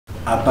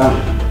Apa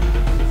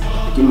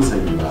ke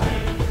mosadi ba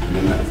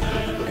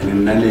ene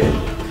nna le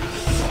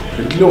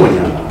re tlile go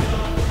nyala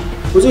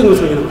o tsene o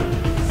tsene ba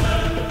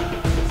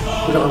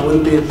o tla go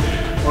bonte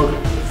o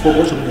for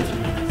go tsone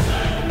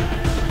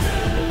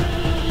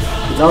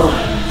Zauro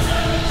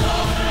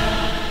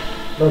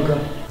Loka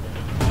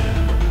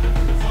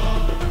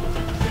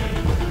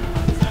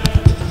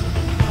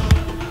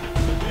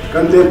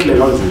Kante tle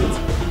ga zitse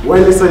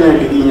when the sanya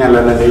ke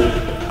inyala la le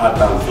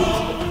Adam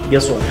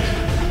guess what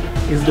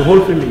it's the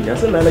whole family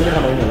that's la la ke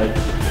ga ba like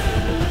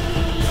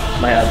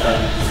my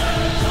Adam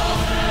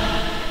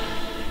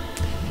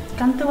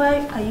Kante,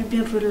 why are you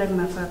being rude like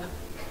my father?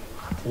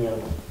 Yeah.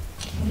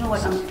 You know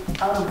what, I'm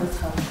out of this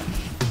house.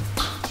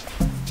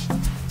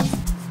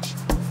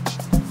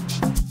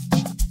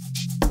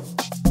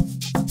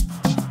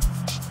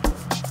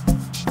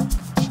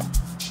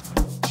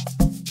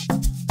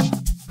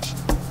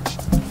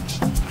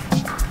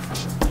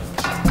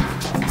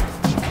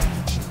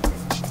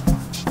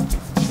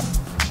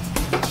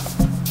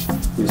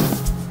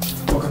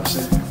 Welcome,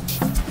 sir.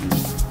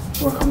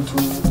 Welcome to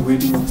the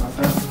wedding of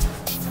Papa.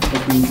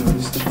 Hope you enjoy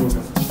this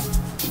program.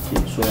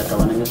 Okay, so ya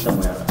kawana ngesta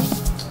moyara.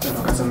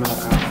 Pero kazamela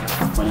ka.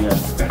 Mani ya.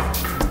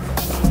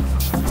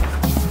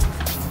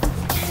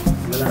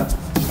 Lala.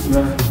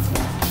 Lala.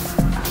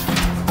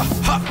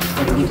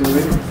 Welcome to the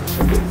wedding.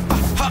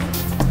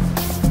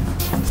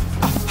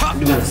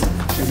 Yes.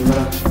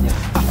 Yeah.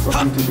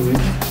 Welcome to the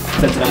wedding.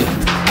 That's right.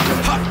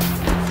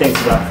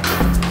 Thanks, bro.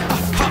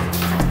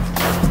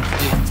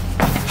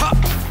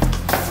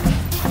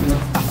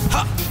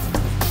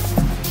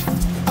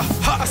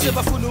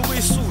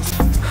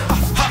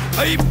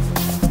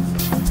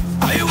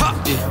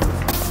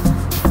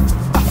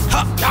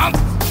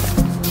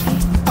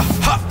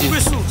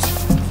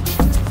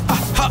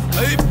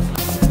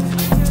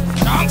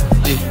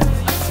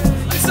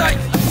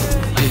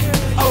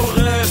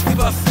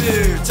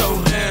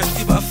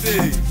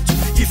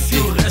 If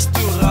you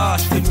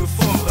resteras, tu nous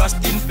formeras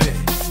in paix.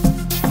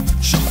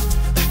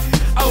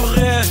 Au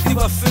reste, il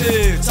va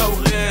faire, au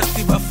reste,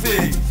 il va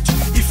faire.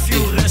 If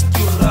you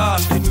resteras,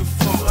 tu nous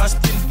formeras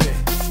in paix.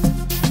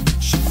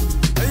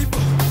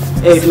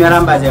 Eh,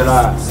 Miramba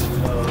Zela.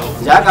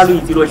 Jaka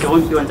lui tiro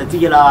chon pion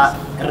tatigela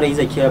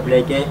raise care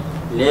black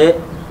le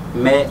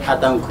me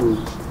atanku.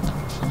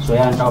 So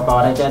yan ta pa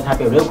wala ta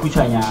tape le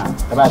kuchanya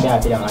ta ba ba ya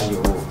ga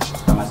yo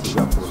kama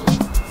siga ko.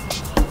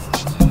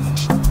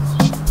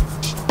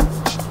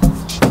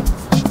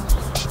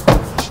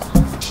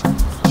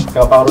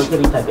 Ka pa ro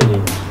kiri ta tele.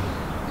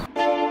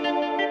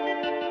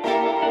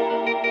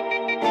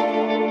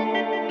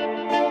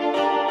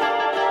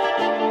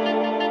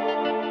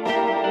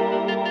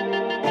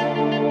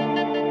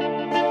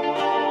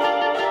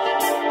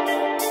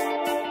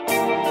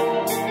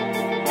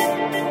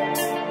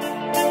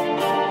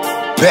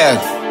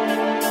 Back.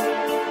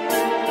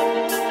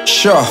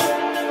 Sure.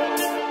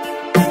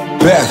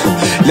 Back.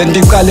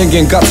 Lendiqale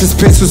ngenkathi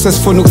siphethu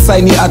sesifuna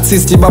ukusayina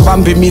iartist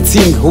babambe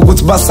meeting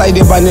ukuthi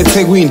basayide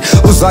baneThekwini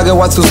uzake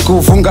wathi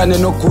uSkufu ungane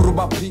noGuru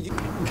baphiki.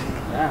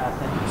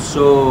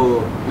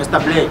 So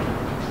Mr. Blake,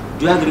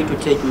 do you agree to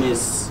take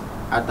Miss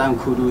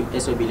Atankudu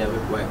as your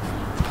beloved wife?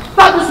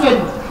 Start this way.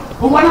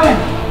 Who want to win?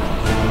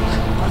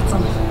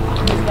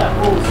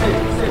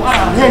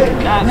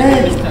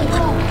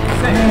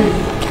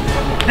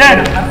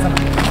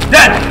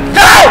 Dad!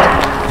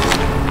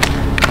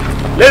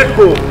 Let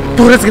go.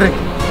 Tourist grek.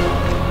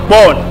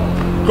 Bon.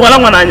 Tlola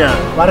ngwananya.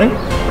 Bare?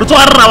 Re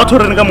tsoga re ra batho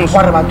re ne ka moso.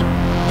 Bare batho.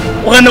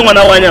 O gane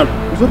ngwana wa nyalo.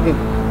 Usurke.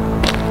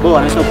 Bo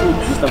ana sa ku,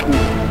 Mr. Ku.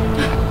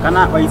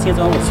 Kana wa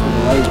itsetsa go tsho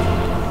wa itse.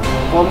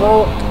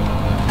 Komo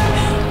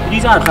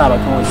Lisa tla ba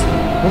tlosi.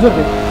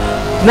 Usurke.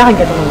 Na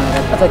hanga tlo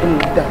ngwana. Ata ke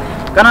mota.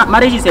 Kana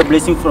marriage is a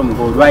blessing from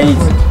God, right?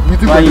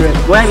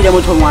 Why be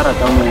motho mo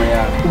rata mo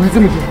ya? O itse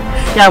motho.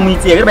 Ya mo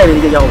itse ke ba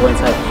ile ke go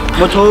bontsha.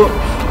 Motho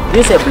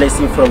this is a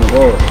blessing from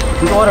God.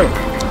 Ngore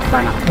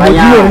bana.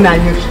 Banya na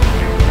nyetsi.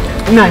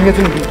 Ina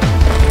nyetsi ndi.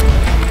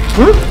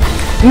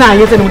 Ina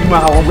nyetsi ndi mudima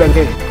ga go bua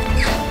ngene.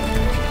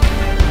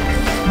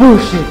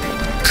 Bullshit.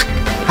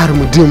 Are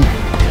mudimu.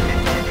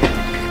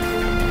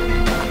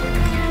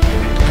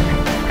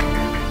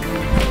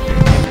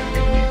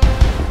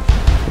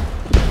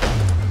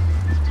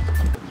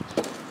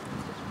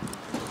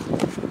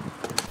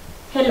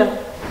 Hello.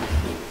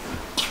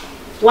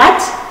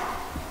 What?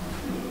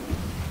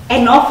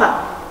 An offer?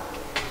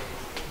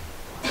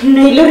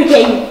 No, you're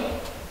again.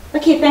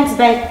 Okay, thanks,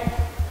 bye.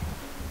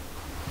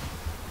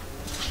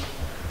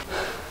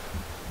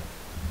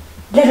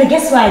 Lera,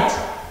 guess what?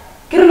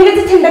 Kiro nila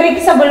ti tendere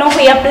ki sa bolong ko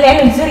ya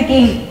plan ng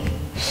zuriking.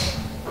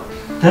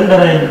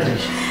 Tendere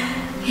Trish.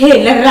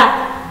 Hey, Lera.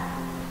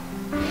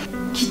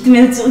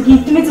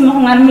 Kitmetu mo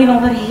kung armi long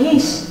kar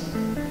hesh.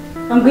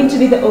 I'm going to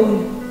be the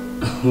owner.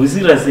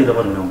 Wisi la sila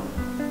ba no?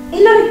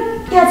 Ilo,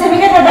 kaya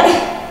sabi ka tada.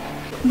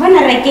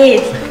 Bana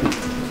raket.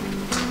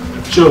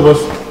 Sure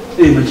boss.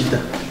 Majita.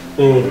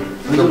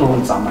 Ndo mo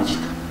ntsa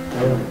Majita.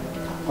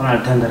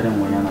 Ona tendere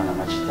mo yana na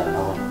Majita na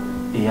ona.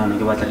 Ya ne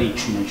ke batla re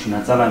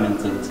tshuna tsala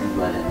mentse ntse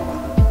bua le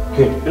ona.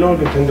 Okay, ilo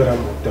ke tendere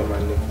mo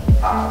tamane.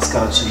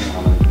 Skara tshine na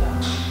Majita.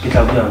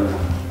 Kita buang.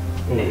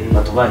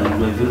 Batu bayi,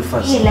 lu very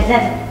fast. Hey,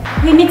 Lazada.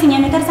 We meeting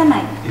yang nekar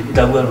sama.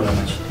 Kita buang lu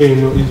nama. Hey,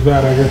 no, it's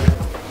bad again.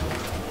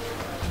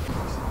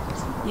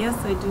 Yes,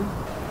 I do.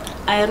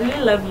 I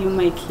really love you,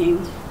 my king.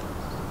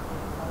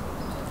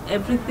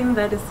 Everything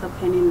that is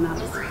happening now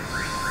is for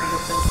the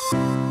best.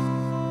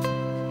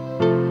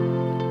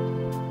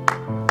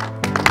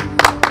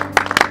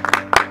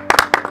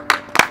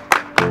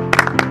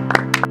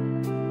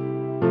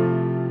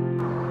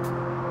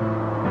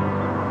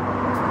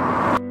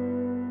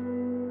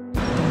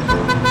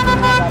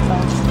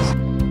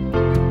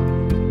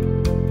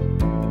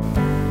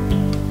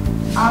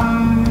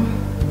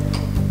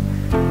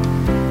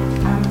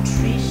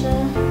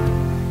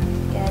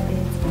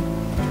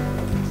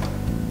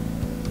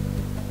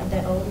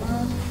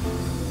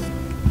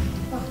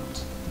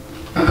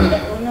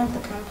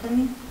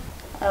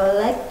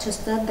 To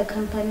start the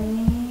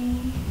company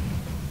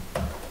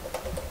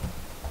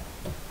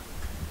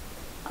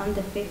on the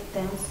 5th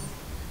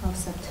of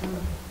September.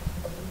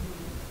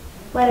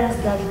 What else,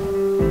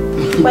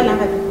 darling? What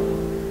happened?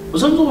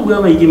 Usan tu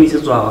gua mai kimi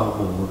se tswa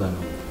go go kana.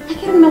 I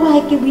can't know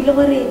why ke bile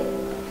gore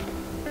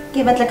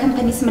ke batla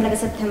company se malaga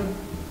September.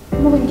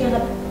 Mo go nkega.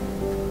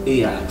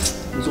 Iya,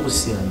 so go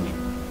siana.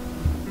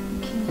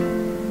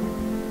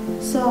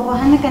 So go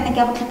hana kana ke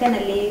go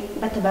tlhakana le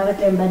batho ba ba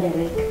tleng ba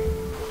direct.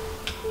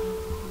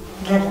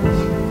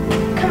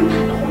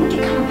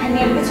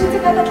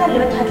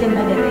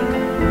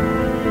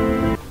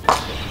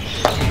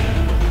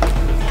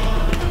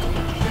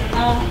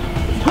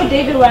 Good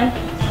day, everyone.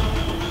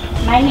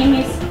 My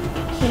name is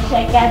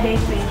Trisha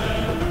Gadesi.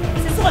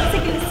 This is what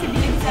second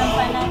sibling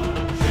Sampana.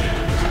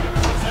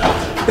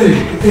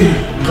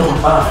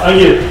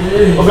 Aye,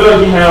 oke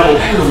lagi hayo.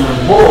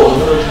 Bo,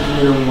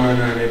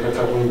 mana ni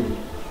baca pun.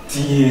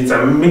 Ti,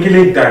 macam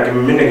mikir dah, kita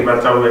minat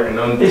baca we,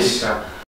 non desa.